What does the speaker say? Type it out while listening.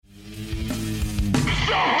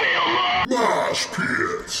Mosh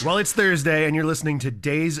Pit. Well, it's Thursday, and you're listening to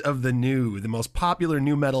Days of the New, the most popular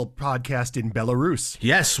new metal podcast in Belarus.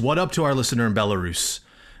 Yes, what up to our listener in Belarus?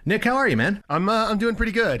 Nick, how are you, man? I'm doing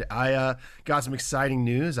pretty good. I got some exciting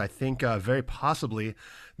news. I think very possibly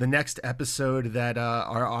the next episode that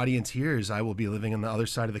our audience hears, I will be living on the other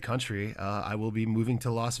side of the country. I will be moving to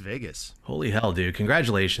Las Vegas. Holy hell, dude.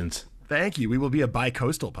 Congratulations. Thank you. We will be a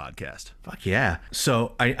bi-coastal podcast. Fuck yeah.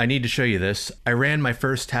 So I need to show you this. I ran my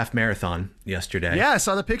first half marathon yesterday. Yeah, I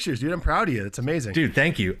saw the pictures, dude. I'm proud of you. It's amazing. Dude,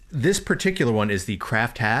 thank you. This particular one is the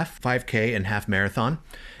Craft Half 5K and half marathon.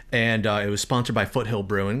 And it was sponsored by Foothill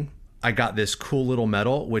Brewing. I got this cool little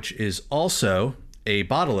medal, which is also a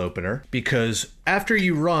bottle opener, because after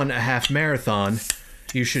you run a half marathon,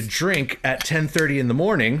 you should drink at 10:30 in the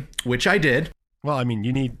morning, which I did. Well, I mean,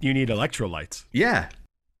 you need electrolytes. Yeah.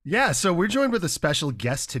 Yeah, so we're joined with a special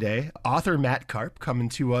guest today, author Matt Karp, coming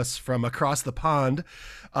to us from across the pond.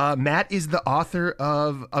 Matt is the author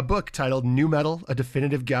of a book titled New Metal, A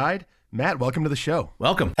Definitive Guide. Matt, welcome to the show.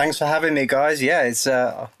 Welcome. Thanks for having me, guys. Yeah, it's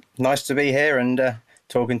nice to be here and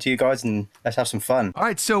talking to you guys, and let's have some fun. All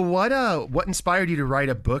right, so what inspired you to write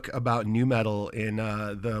a book about new metal in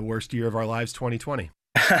the worst year of our lives, 2020?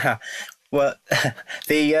 Well,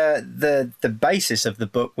 the basis of the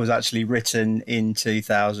book was actually written in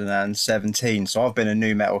 2017. So I've been a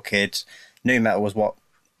new metal kid. New metal was what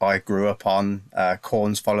I grew up on.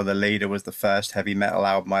 Korn's Follow the Leader was the first heavy metal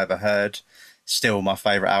album I ever heard. Still my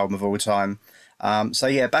favourite album of all time. So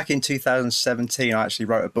yeah, back in 2017, I actually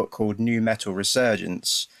wrote a book called New Metal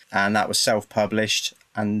Resurgence, and that was self-published.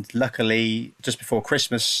 And luckily, just before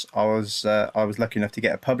Christmas, I was lucky enough to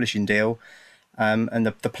get a publishing deal. And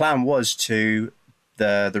the plan was the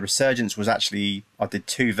Resurgence was actually, I did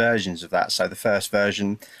two versions of that. So the first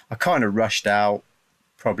version, I kind of rushed out,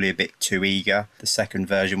 probably a bit too eager. The second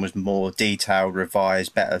version was more detailed,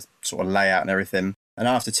 revised, better sort of layout and everything. And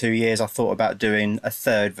after 2 years, I thought about doing a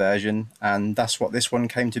third version, and that's what this one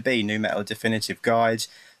came to be, New Metal Definitive Guide.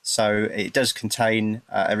 So it does contain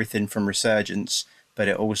everything from Resurgence, but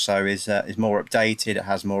it also is more updated. It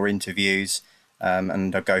has more interviews.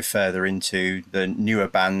 And I'll go further into the newer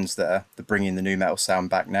bands that are bringing the new metal sound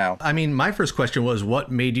back now. I mean, my first question was, what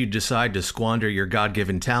made you decide to squander your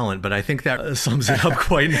God-given talent? But I think that sums it up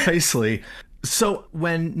quite nicely. So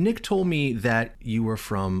when Nick told me that you were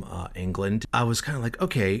from England, I was kind of like,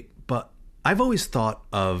 okay, but I've always thought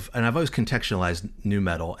of, and I've always contextualized new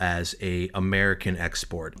metal as a American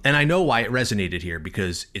export. And I know why it resonated here,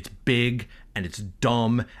 because it's big and it's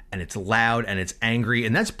dumb and it's loud and it's angry.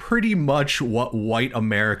 And that's pretty much what white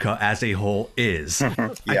America as a whole is.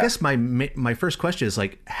 Yeah. I guess my first question is,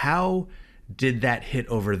 like, how did that hit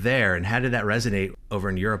over there, and how did that resonate over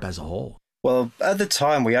in Europe as a whole? Well, at the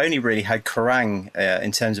time, we only really had Kerrang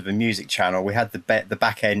in terms of a music channel. We had the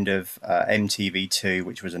back end of MTV2,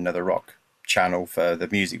 which was another rock channel for the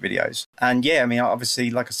music videos. And yeah, I mean, obviously,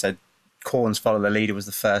 like I said, Korn's Follow the Leader was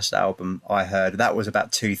the first album I heard. That was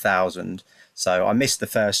about 2000. So I missed the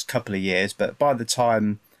first couple of years, but by the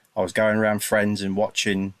time I was going around friends and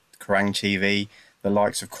watching Kerrang TV, the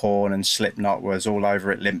likes of Korn and Slipknot was all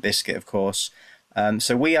over it, Limp Bizkit, of course.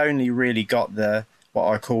 So we only really got what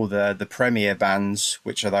I call the premier bands,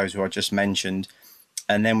 which are those who I just mentioned.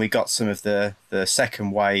 And then we got some of the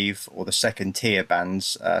second wave or the second tier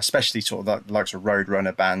bands, especially sort of the likes of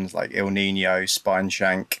Roadrunner bands like Il Nino,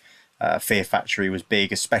 Spineshank, Fear Factory was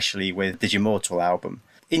big, especially with the Digimortal album.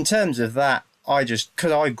 In terms of that,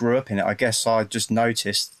 because I grew up in it, I guess I just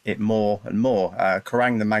noticed it more and more.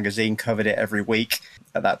 Kerrang! The magazine covered it every week.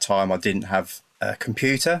 At that time, I didn't have a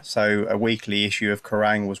computer, so a weekly issue of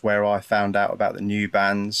Kerrang! Was where I found out about the new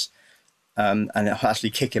bands. And I'm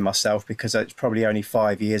actually kicking myself because it's probably only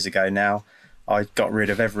 5 years ago now. I got rid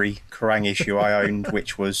of every Kerrang! Issue I owned,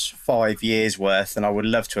 which was 5 years worth, and I would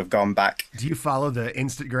love to have gone back. Do you follow the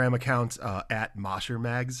Instagram account at Mosher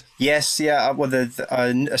Mags? Yes, yeah. Well,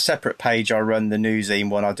 a separate page I run, the Newzine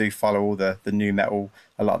one. I do follow all the new metal,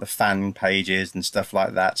 a lot of the fan pages and stuff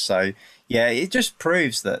like that. So yeah, it just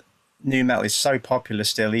proves that new metal is so popular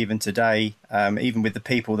still, even today. Even with the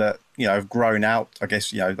people that have grown out, I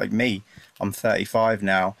guess like me. I'm 35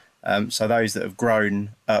 now, so those that have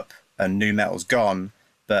grown up and new metal's gone,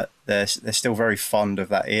 but they're still very fond of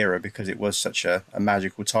that era because it was such a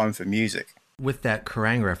magical time for music. With that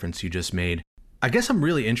Kerrang! Reference you just made, I guess I'm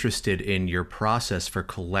really interested in your process for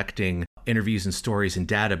collecting interviews and stories and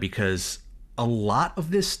data, because a lot of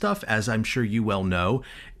this stuff, as I'm sure you well know,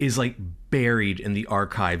 is like buried in the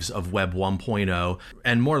archives of Web 1.0,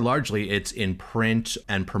 and more largely it's in print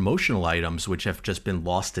and promotional items which have just been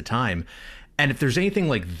lost to time. And if there's anything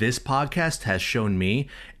like this podcast has shown me,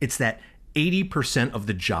 it's that 80% of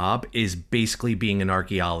the job is basically being an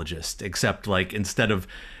archaeologist, except like instead of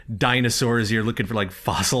dinosaurs, you're looking for like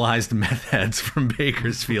fossilized meth heads from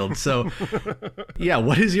Bakersfield. So yeah,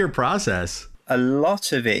 what is your process? A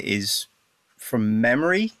lot of it is from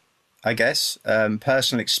memory, I guess,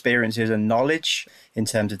 personal experiences and knowledge in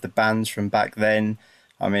terms of the bands from back then.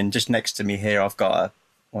 I mean, just next to me here, I've got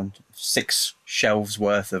 6 shelves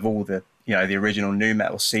worth of all the, the original nu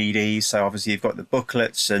metal CDs. So obviously you've got the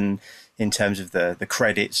booklets and in terms of the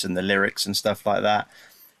credits and the lyrics and stuff like that.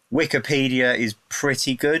 Wikipedia is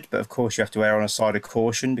pretty good, but of course you have to err on a side of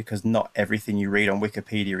caution because not everything you read on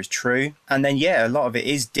Wikipedia is true. And then, a lot of it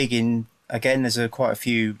is digging. Again, there's quite a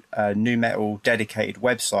few nu metal dedicated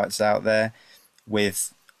websites out there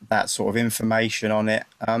with that sort of information on it.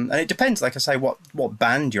 And it depends, like I say, what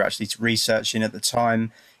band you're actually researching at the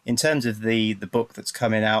time. In terms of the book that's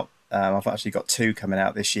coming out, I've actually got 2 coming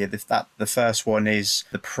out this year. The first one is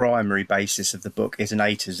the primary basis of the book is an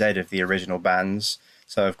A to Z of the original bands.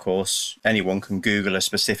 So, of course, anyone can Google a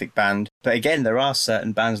specific band. But again, there are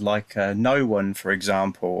certain bands like No One, for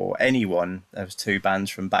example, or Anyone. There was 2 bands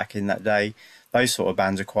from back in that day. Those sort of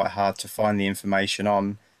bands are quite hard to find the information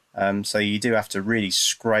on. So you do have to really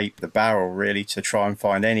scrape the barrel, really, to try and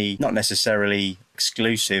find any, not necessarily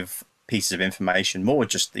exclusive pieces of information, more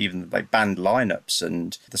just even like band lineups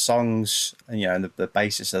and the songs, and the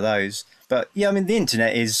basis of those. But yeah, I mean, the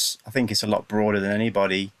internet I think it's a lot broader than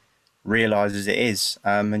anybody realizes it is,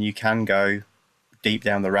 and you can go deep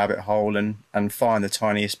down the rabbit hole and find the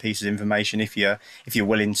tiniest piece of information if you're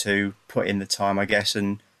willing to put in the time, I guess,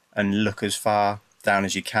 and look as far down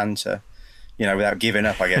as you can to, without giving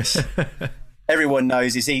up, I guess. Everyone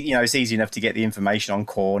knows it's easy enough to get the information on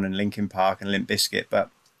Korn and Linkin Park and Limp Bizkit, but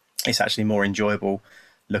it's actually more enjoyable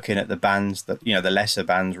looking at the bands that, the lesser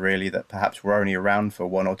bands really that perhaps were only around for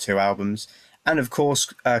 1 or 2 albums. And of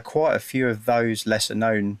course, quite a few of those lesser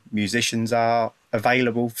known musicians are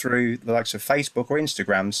available through the likes of Facebook or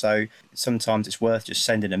Instagram. So sometimes it's worth just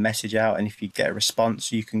sending a message out. And if you get a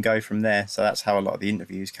response, you can go from there. So that's how a lot of the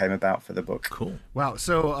interviews came about for the book. Cool. Wow.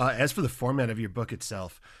 So as for the format of your book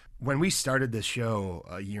itself, when we started this show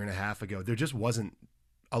a year and a half ago, there just wasn't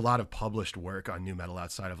a lot of published work on nu metal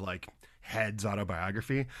outside of like Head's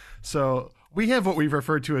autobiography. So we have what we've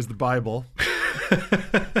referred to as the Bible.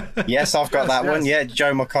 Yes, I've got that one. Yeah,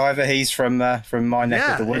 Joe McIver. He's from my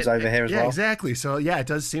neck of the woods over here as well. Yeah, exactly. So yeah, it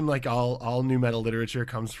does seem like all nu metal literature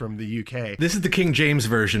comes from the UK. This is the King James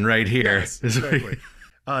version right here. Yes, exactly.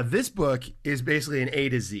 This book is basically an A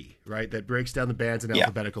to Z, right? That breaks down the bands in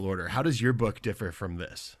alphabetical order. How does your book differ from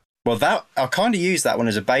this? Well, I kind of use that one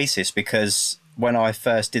as a basis because when I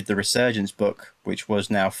first did the Resurgence book, which was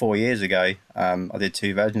now 4 years ago, I did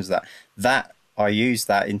 2 versions of that. I used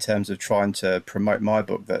that in terms of trying to promote my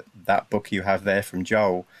book. That book you have there from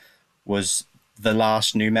Joel was the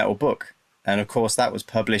last nu metal book. And of course, that was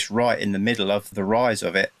published right in the middle of the rise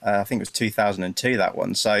of it. I think it was 2002, that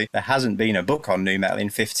one. So there hasn't been a book on nu metal in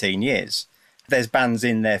 15 years. There's bands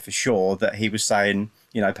in there for sure that he was saying,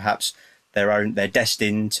 perhaps they're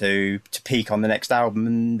destined to peak on the next album,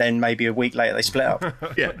 and then maybe a week later they split up.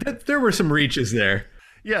 Yeah, there were some reaches there.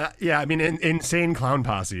 Yeah. I mean, Insane Clown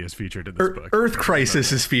Posse is featured in this book. Earth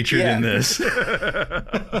Crisis is featured in this.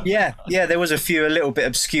 Yeah. There was a little bit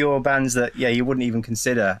obscure bands that you wouldn't even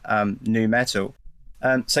consider nu metal.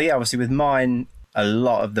 So obviously with mine, a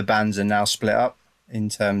lot of the bands are now split up in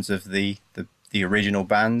terms of the original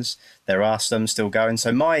bands. There are some still going.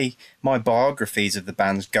 So my biographies of the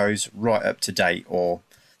bands goes right up to date, or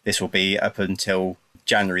this will be up until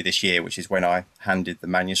January this year, which is when I handed the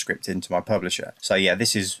manuscript into my publisher. So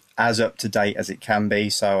this is as up to date as it can be.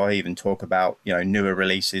 So I even talk about, newer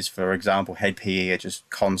releases. For example, Head PE are just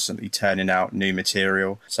constantly turning out new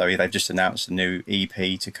material. So they've just announced a new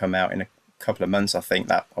EP to come out in a couple of months. I think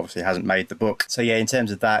that obviously hasn't made the book. So in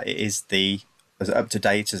terms of that, it is as up to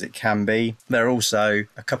date as it can be. There are also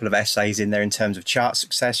a couple of essays in there in terms of chart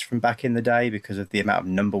success from back in the day because of the amount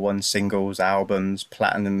of #1 singles, albums,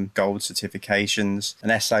 platinum, gold certifications. An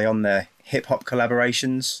essay on their hip-hop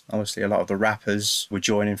collaborations. Obviously, a lot of the rappers were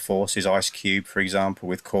joining forces. Ice Cube, for example,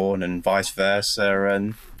 with Korn, and vice versa.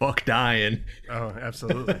 And fuck dying. Oh,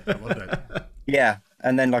 absolutely. I love that. Yeah.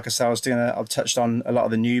 And then, like I said, I've touched on a lot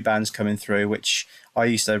of the new bands coming through, which I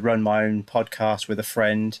used to run my own podcast with a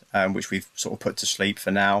friend, which we've sort of put to sleep for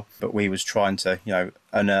now. But we was trying to,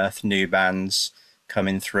 unearth new bands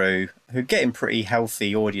coming through who are getting pretty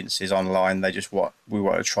healthy audiences online. We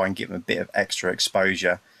want to try and give them a bit of extra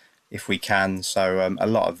exposure if we can. So a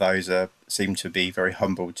lot of those seem to be very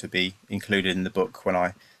humbled to be included in the book when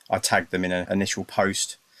I tagged them in an initial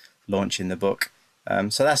post launching the book.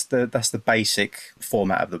 So that's the basic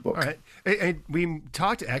format of the book. All right. And we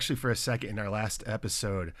talked actually for a second in our last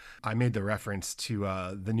episode. I made the reference to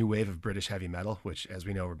the new wave of British heavy metal, which, as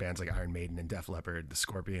we know, were bands like Iron Maiden and Def Leppard, the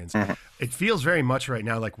Scorpions. Mm-hmm. It feels very much right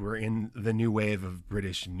now like we're in the new wave of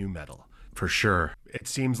British nu metal. For sure. It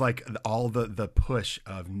seems like all the push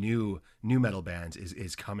of new metal bands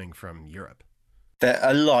is coming from Europe.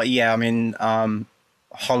 A lot, yeah. I mean,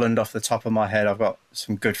 Holland off the top of my head, I've got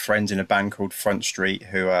some good friends in a band called Front Street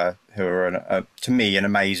who are to me an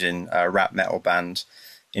amazing rap metal band.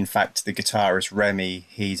 In fact, the guitarist Remy,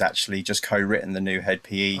 he's actually just co-written the new Head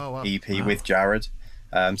PE EP with Jared.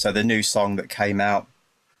 So the new song that came out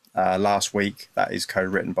last week, that is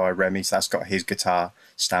co-written by Remy, so that's got his guitar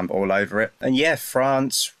stamp all over it. And yeah,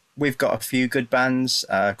 France, we've got a few good bands.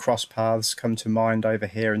 Cross Paths come to mind over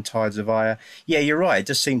here, and Tides of Ire. Yeah, you're right. It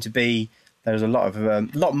does seem to be there's a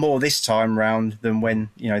lot more this time round than when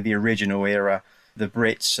the original era. The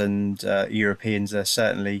Brits and Europeans are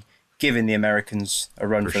certainly giving the Americans a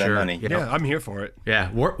run for their money. Yeah, I'm here for it.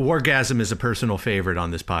 Yeah, Wargasm is a personal favorite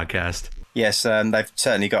on this podcast. Yes, they've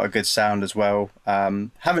certainly got a good sound as well.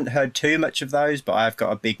 Haven't heard too much of those, but I've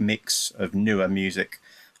got a big mix of newer music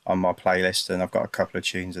on my playlist, and I've got a couple of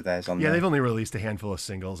tunes of theirs on there. Yeah, they've only released a handful of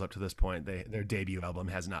singles up to this point. Their debut album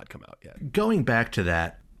has not come out yet. Going back to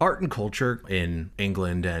that, art and culture in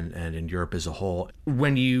England and in Europe as a whole,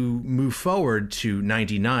 when you move forward to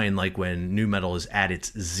 99, like when nu metal is at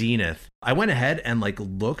its zenith, I went ahead and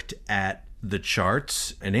looked at the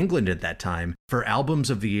charts in England at that time for albums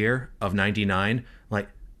of the year of 99.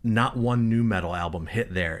 Not one nu metal album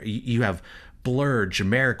hit there. You have Blur,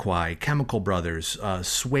 Jamiroquai, Chemical Brothers,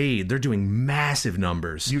 Suede. They're doing massive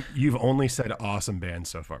numbers. You've only said awesome bands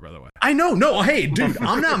so far, by the way. I know. No, hey, dude,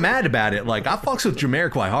 I'm not mad about it. I fucks with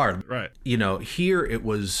Jamiroquai hard. Right. Here it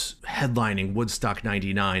was headlining Woodstock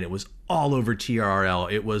 99. It was all over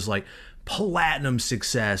TRL. It was platinum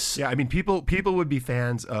success. Yeah, I mean, people would be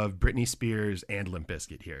fans of Britney Spears and Limp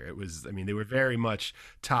Bizkit here. It was, they were very much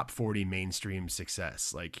top 40 mainstream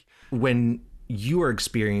success. When you are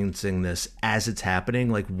experiencing this as it's happening,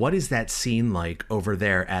 what is that scene like over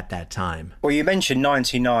there at that time? Well, you mentioned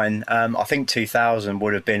 99. I think 2000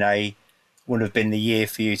 would have been the year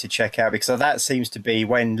for you to check out, because that seems to be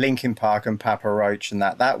when Linkin Park and Papa Roach and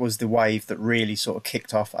that was the wave that really sort of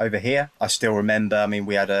kicked off over here. I still remember,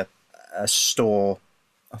 we had a store,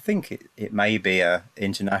 I think it may be a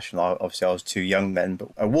international, obviously I was too young then, but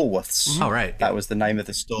a Woolworths. Oh, right. That was the name of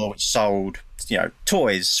the store, which sold,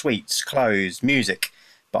 toys, sweets, clothes, music.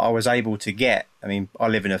 But I was able to get, I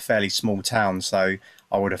live in a fairly small town, so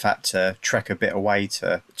I would have had to trek a bit away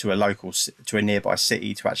to a nearby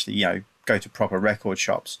city to actually, go to proper record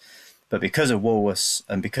shops. But because of Woolworths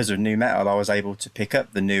and because of nu metal, I was able to pick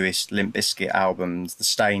up the newest Limp Bizkit albums, the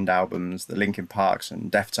Stained albums, the Linkin Parks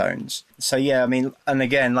and Deftones. So yeah, and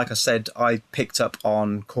again, like I said, I picked up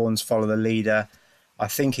on Korn's Follow the Leader. I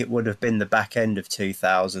think it would have been the back end of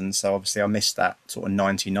 2000. So obviously I missed that sort of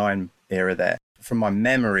 99 era there. From my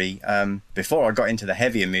memory, before I got into the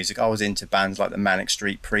heavier music, I was into bands like the Manic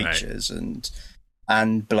Street Preachers and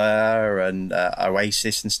Blur and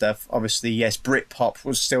Oasis and stuff. Obviously, yes, Britpop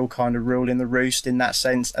was still kind of ruling the roost in that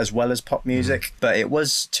sense, as well as pop music. But it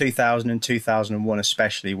was 2000 and 2001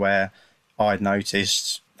 especially where I'd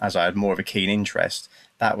noticed, as I had more of a keen interest,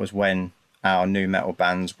 that was when our nu metal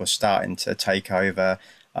bands were starting to take over.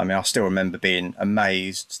 I still remember being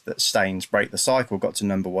amazed that Stain's Break the Cycle got to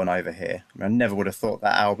 #1 over here. I never would have thought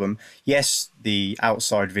that album. Yes, the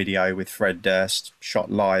Outside video with Fred Durst shot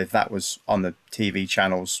live, that was on the TV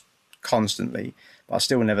channels constantly. But I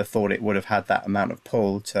still never thought it would have had that amount of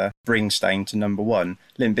pull to bring Stain to #1.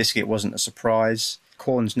 Limp Bizkit wasn't a surprise.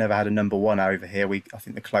 Korn's never had a #1 over here. I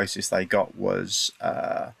think the closest they got was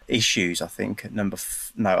Issues, I think, at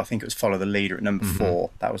I think it was Follow the Leader at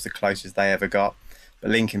 #4. That was the closest they ever got. But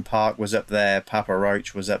Linkin Park was up there, Papa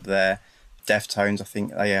Roach was up there, Deftones, I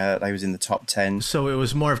think they was in the top 10. So it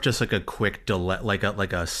was more of just a quick delay, like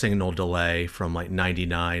a signal delay from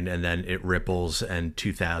 99, and then it ripples, and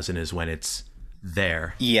 2000 is when it's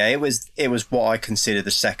there. Yeah, it was what I consider the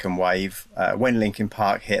second wave. When Linkin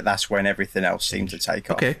Park hit, that's when everything else seemed to take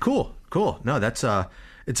off. Okay, cool. No, that's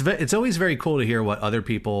it's always very cool to hear what other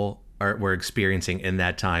people were experiencing in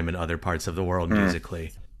that time in other parts of the world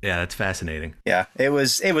musically. Yeah, that's fascinating. Yeah, it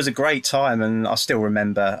was a great time, and I still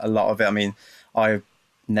remember a lot of it. I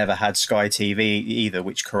never had Sky TV either,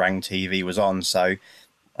 which Kerrang TV was on. So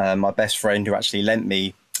my best friend, who actually lent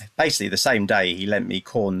me, basically the same day, he lent me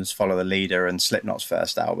Korn's Follow the Leader and Slipknot's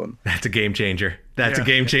first album. That's a game changer. That's a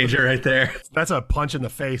game changer right there. That's a punch in the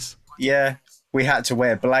face. Yeah. we had to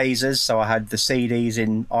wear blazers, so I had the CDs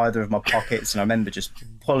in either of my pockets, and I remember just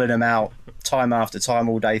pulling them out time after time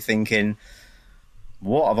all day, thinking,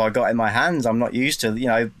 what have I got in my hands? I'm not used to,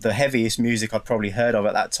 the heaviest music I'd probably heard of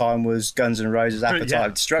at that time was Guns N' Roses' Appetite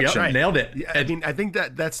of Destruction. Yep, nailed it. Yeah, I think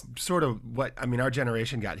that's sort of what, our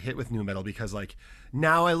generation got hit with nu metal, because like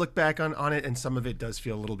now I look back on it and some of it does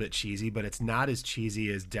feel a little bit cheesy, but it's not as cheesy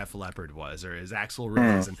as Def Leppard was, or as Axl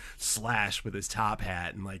Rose and Slash with his top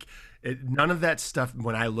hat, and like none of that stuff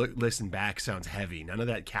when I listen back sounds heavy. None of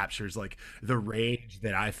that captures like the rage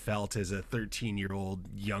that I felt as a 13-year-old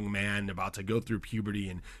young man about to go through puberty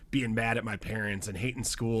and being mad at my parents and hating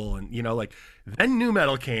school, and like then nu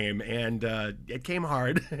metal came, and it came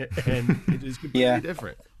hard and it is completely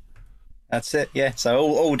different. That's it, yeah. So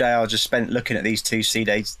all day I just spent looking at these two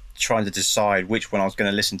CDs, trying to decide which one I was going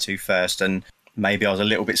to listen to first. And maybe I was a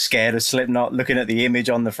little bit scared of Slipknot, looking at the image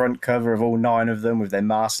on the front cover of all 9 of them with their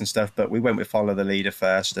masks and stuff. But we went with Follow the Leader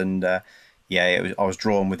first, and I was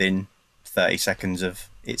drawn within 30 seconds of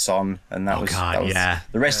It's On, and that was the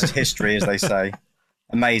rest is history, as they say.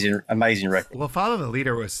 Amazing record. Well, Follow the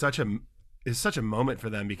Leader was such a moment for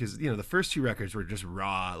them, because the first 2 records were just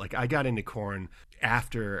raw. Like I got into Korn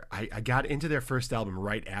after I got into their first album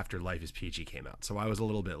right after Life is Peachy came out, so I was a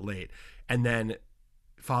little bit late, and then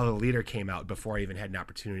Follow the Leader came out before I even had an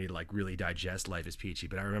opportunity to like really digest Life is Peachy.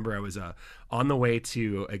 But I remember I was on the way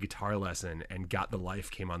to a guitar lesson, and Got the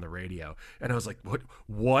Life came on the radio, and I was like,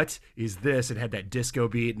 what is this? It had that disco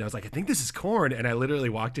beat, and I was like, I think this is Korn. And I literally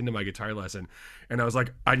walked into my guitar lesson and I was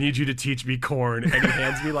like, I need you to teach me Korn. And he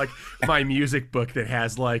hands me like my music book that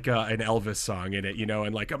has like an Elvis song in it,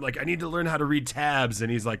 and like I'm like, I need to learn how to read tabs,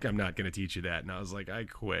 and he's like, I'm not gonna teach you that. And I was like, I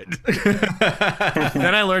quit.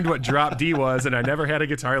 Then I learned what drop D was, and I never had a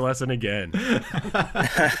guitar lesson again.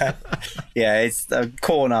 Yeah, it's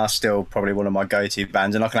Korn are still probably one of my go-to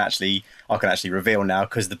bands, and I can actually reveal now,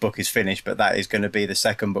 because the book is finished, but that is going to be the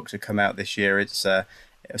second book to come out this year. It's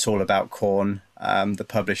all about Korn. The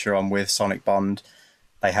publisher I'm with, Sonic Bond,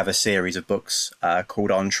 they have a series of books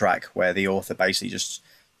called On Track, where the author basically just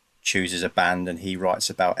chooses a band and he writes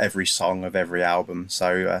about every song of every album.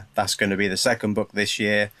 So that's going to be the second book this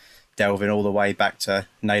year, delving all the way back to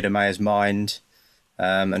Nader Mayer's Mind,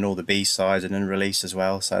 and all the B-sides and unreleased as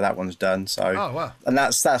well. So that one's done. So, oh, wow. And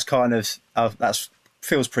that's kind of that's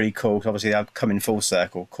feels pretty cool, because obviously I'm coming full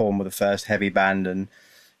circle. Korn were the first heavy band, and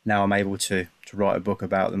now I'm able to write a book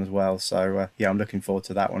about them as well. So I'm looking forward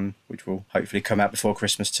to that one, which will hopefully come out before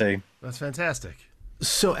Christmas too. That's fantastic.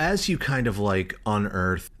 So as you kind of like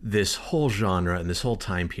unearth this whole genre and this whole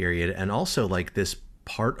time period, and also like this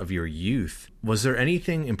part of your youth, was there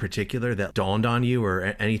anything in particular that dawned on you,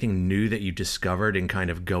 or anything new that you discovered in kind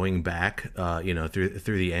of going back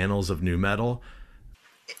through the annals of nu metal?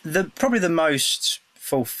 Probably the most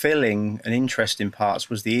fulfilling and interesting parts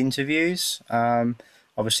was the interviews.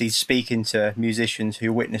 Obviously speaking to musicians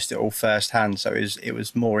who witnessed it all firsthand, so it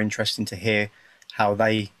was more interesting to hear how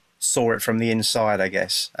they saw it from the inside, I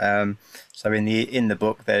guess. So in the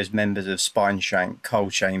book there's members of Spineshank,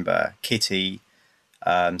 Cold Chamber, Kitty,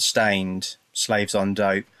 Stained, Slaves on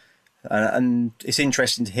Dope, and it's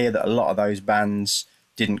interesting to hear that a lot of those bands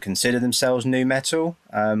didn't consider themselves nu metal,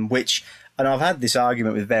 and I've had this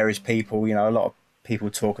argument with various people. A lot of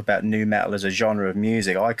people talk about nu metal as a genre of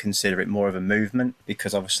music. I consider it more of a movement,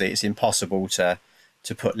 because obviously it's impossible to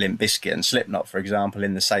put Limp Bizkit and Slipknot, for example,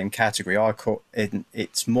 in the same category.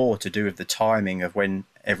 It's more to do with the timing of when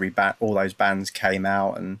all those bands came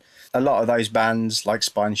out, and a lot of those bands, like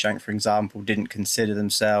Spineshank, for example, didn't consider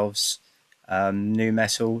themselves nu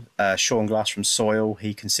metal. Sean Glass from Soil,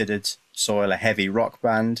 he considered Soil a heavy rock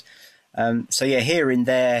band. Hearing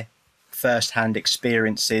their first-hand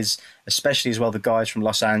experiences, especially as well the guys from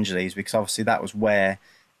Los Angeles, because obviously that was where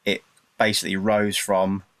it basically rose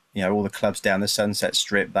from. All the clubs down the Sunset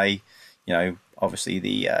Strip, they, obviously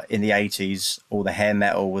in the 80s, all the hair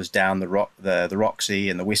metal was down the Roxy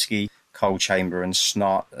and the Whiskey. Cold Chamber and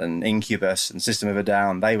Snot and Incubus and System of a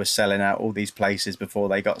Down, they were selling out all these places before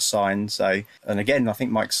they got signed. So, and again, I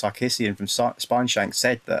think Mike Sarkissian from Spineshank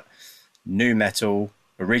said that nu metal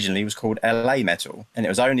originally was called LA metal, and it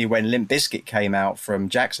was only when Limp Bizkit came out from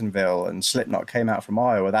Jacksonville and Slipknot came out from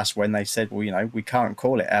Iowa, that's when they said, well, we can't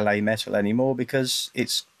call it LA metal anymore, because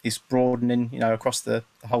it's broadening, across the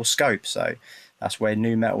whole scope. So that's where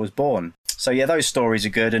nu metal was born. So yeah, those stories are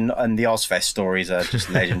good, and the Ozfest stories are just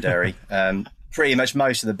legendary. Pretty much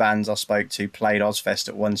most of the bands I spoke to played Ozfest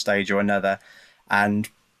at one stage or another, and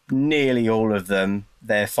nearly all of them,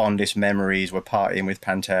 their fondest memories were partying with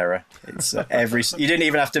Pantera. It's you didn't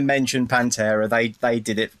even have to mention Pantera; they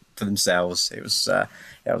did it for themselves. It was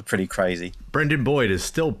pretty crazy. Brendan Boyd is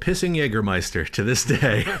still pissing Jägermeister to this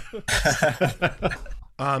day.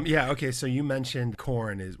 Yeah, okay, so you mentioned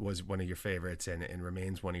Korn was one of your favorites and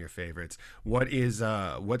remains one of your favorites.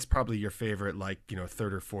 What's probably your favorite, like,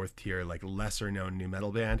 third or fourth tier, like, lesser known nu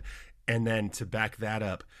metal band? And then to back that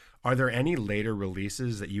up, are there any later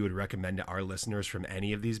releases that you would recommend to our listeners from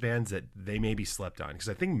any of these bands that they may be slept on? Because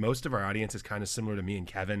I think most of our audience is kind of similar to me and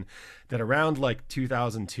Kevin, that around like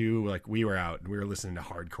 2002, like we were listening to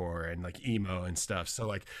hardcore and like emo and stuff. So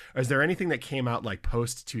like, is there anything that came out like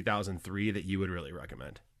post 2003 that you would really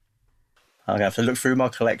recommend? I'm gonna have to look through my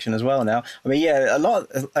collection as well now. I mean, yeah, a lot.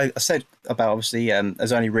 I said about obviously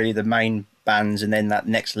there's only really the main bands and then that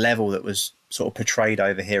next level that was sort of portrayed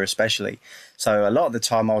over here, especially. So a lot of the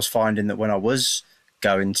time I was finding that when I was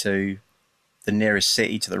going to the nearest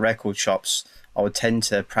city to the record shops, I would tend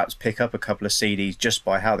to perhaps pick up a couple of CDs just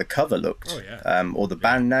by how the cover looked, or the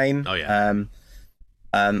band name. And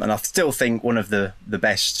I still think one of the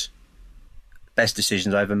best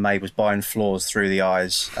decisions I ever made was buying Flaws Through the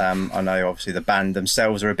Eyes. I know obviously the band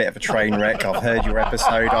themselves are a bit of a train wreck. I've heard your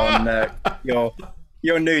episode on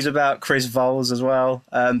your news about Chris Voles as well.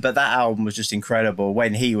 But that album was just incredible.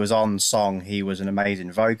 When he was on song, he was an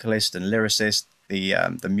amazing vocalist and lyricist.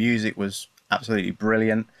 The music was absolutely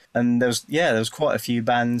brilliant. And there was quite a few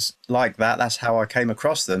bands like that. That's how I came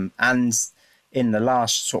across them. And in the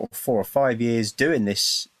last sort of 4 or 5 years doing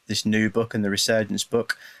this new book and the Resurgence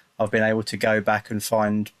book, I've been able to go back and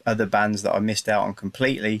find other bands that I missed out on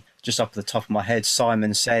completely. Just off the top of my head,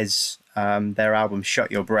 Simon Says, their album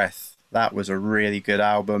Shut Your Breath. That was a really good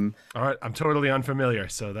album. All right, I'm totally unfamiliar,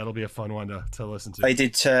 so that'll be a fun one to listen to. They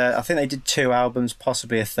did, I think they did 2 albums,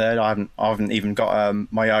 possibly a third. I haven't even got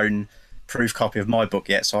my own proof copy of my book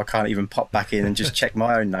yet, so I can't even pop back in and just check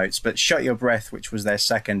my own notes. But Shut Your Breath, which was their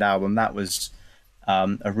second album, that was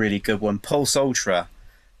a really good one. Pulse Ultra.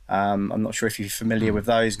 I'm not sure if you're familiar with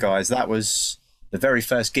those guys. That was the very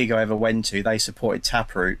first gig I ever went to. They supported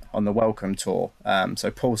Taproot on the Welcome tour.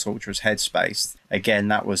 So Pulse Ultra's Headspace. Again,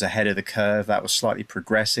 that was ahead of the curve. That was slightly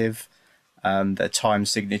progressive. Their time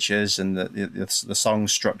signatures and the song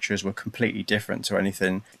structures were completely different to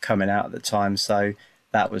anything coming out at the time. So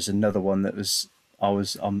that was another one that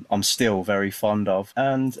I'm still very fond of.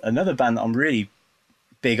 And another band that I'm really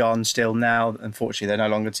big on still now, unfortunately they're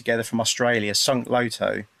no longer together, from Australia, Sunk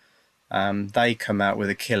Loto. They come out with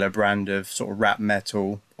a killer brand of sort of rap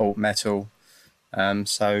metal, alt metal.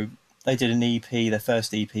 So they did an EP. Their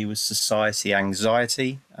first EP was Society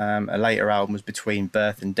Anxiety. A later album was Between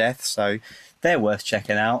Birth and Death. So they're worth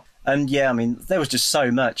checking out. And yeah, I mean, there was just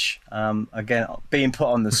so much. Again, being put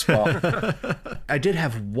on the spot. I did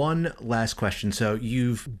have one last question. So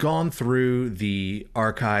you've gone through the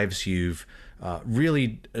archives. You've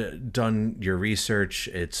really done your research.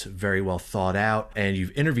 It's very well thought out, and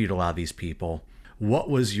you've interviewed a lot of these people.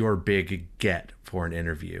 What was your big get for an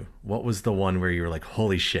interview? What was the one where you were like,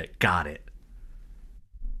 holy shit, got it?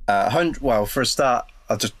 Well, for a start,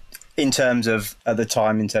 in terms of, at the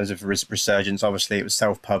time, in terms of Resurgence, obviously it was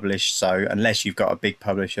self-published. So unless you've got a big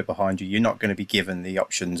publisher behind you, you're not going to be given the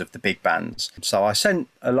options of the big bands. So I sent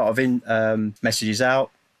a lot of messages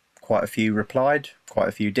out. Quite a few replied, quite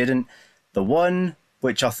a few didn't. The one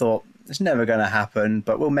which I thought it's never going to happen,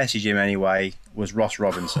 but we'll message him anyway, was Ross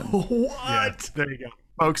Robinson. What? Yeah, there you go.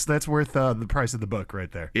 Folks, that's worth the price of the book right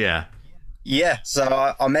there. Yeah. Yeah,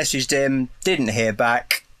 so I messaged him, didn't hear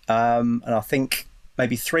back, and I think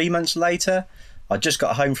maybe 3 months later, I just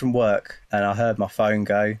got home from work and I heard my phone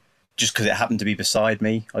go, just because it happened to be beside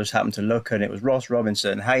me. I just happened to look and it was Ross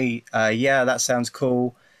Robinson. Hey, yeah, that sounds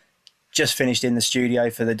cool. Just finished in the studio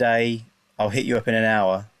for the day. I'll hit you up in an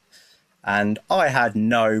hour. And I had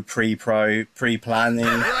no pre-planning.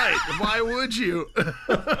 Right, why would you?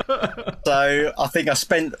 So I think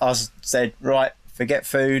I said, right, forget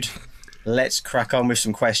food. Let's crack on with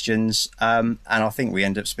some questions. And I think we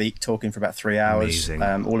ended up talking for about 3 hours.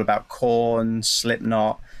 Amazing. All about Korn,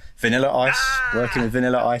 Slipknot, Vanilla Ice, working with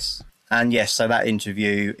Vanilla Ice. And yes, so that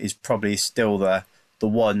interview is probably still the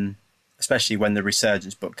one, especially when the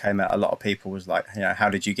Resurgence book came out. A lot of people was like,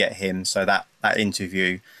 how did you get him? So that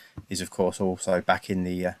interview is, of course, also back in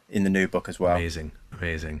the new book as well.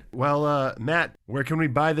 Amazing. Well, Matt, where can we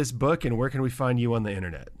buy this book and where can we find you on the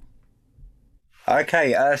internet?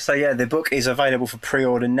 Okay, so yeah, the book is available for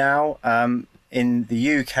pre-order now. In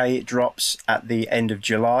the UK, it drops at the end of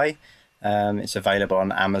July. It's available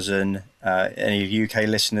on Amazon. Any UK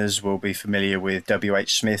listeners will be familiar with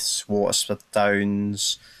W.H. Smith's,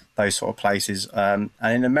 Waterstones, those sort of places. And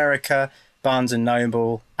in America, Barnes &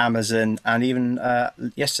 Noble, Amazon, and even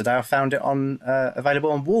yesterday I found it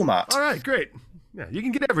available on Walmart. All right, great. Yeah, you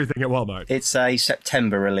can get everything at Walmart. It's a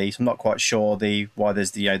September release. I'm not quite sure why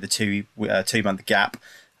there's the 2-month gap.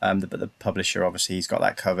 But the publisher, obviously, he's got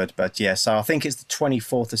that covered. But yeah, so I think it's the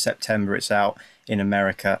 24th of September it's out in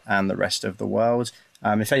America and the rest of the world.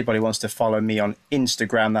 If anybody wants to follow me on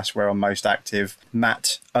Instagram, that's where I'm most active.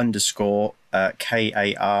 Matt_KARPE.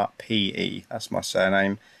 That's my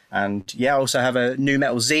surname. And yeah, I also have a nu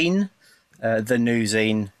metal zine, the new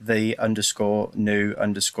zine,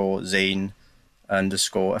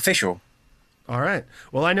 the_new_zine_official. All right.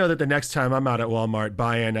 Well, I know that the next time I'm out at Walmart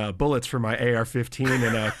buying bullets for my AR-15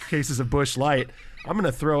 and cases of Busch Light, I'm going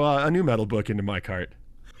to throw a nu metal book into my cart.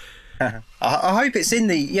 I hope it's in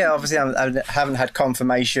the... Yeah, obviously I haven't had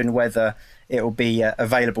confirmation whether it will be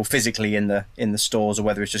available physically in the stores or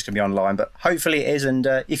whether it's just going to be online. But hopefully it is, and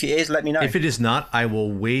if it is, let me know. If it is not, I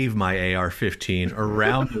will wave my AR-15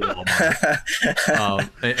 around the Walmart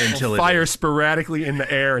until fire sporadically in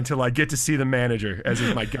the air until I get to see the manager, as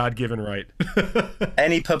is my God-given right.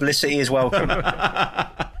 Any publicity is welcome.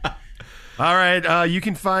 All right, you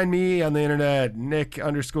can find me on the internet,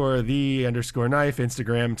 Nick_the_knife,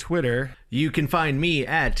 Instagram, Twitter. You can find me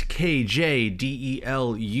at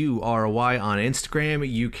KJDELURY on Instagram.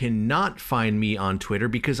 You cannot find me on Twitter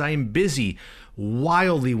because I am busy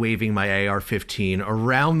wildly waving my AR-15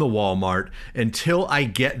 around the Walmart until I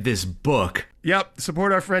get this book. Yep,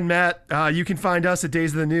 support our friend Matt. You can find us at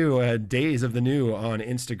Days of the New, Days of the New on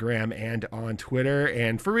Instagram and on Twitter.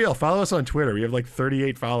 And for real, follow us on Twitter. We have like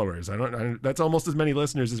 38 followers. That's almost as many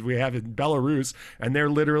listeners as we have in Belarus, and they're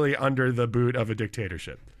literally under the boot of a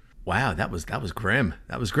dictatorship. Wow, that was grim.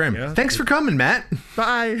 That was grim. Yeah. Thanks for coming, Matt.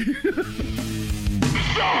 Bye.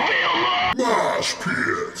 Mosh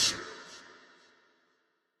Pits.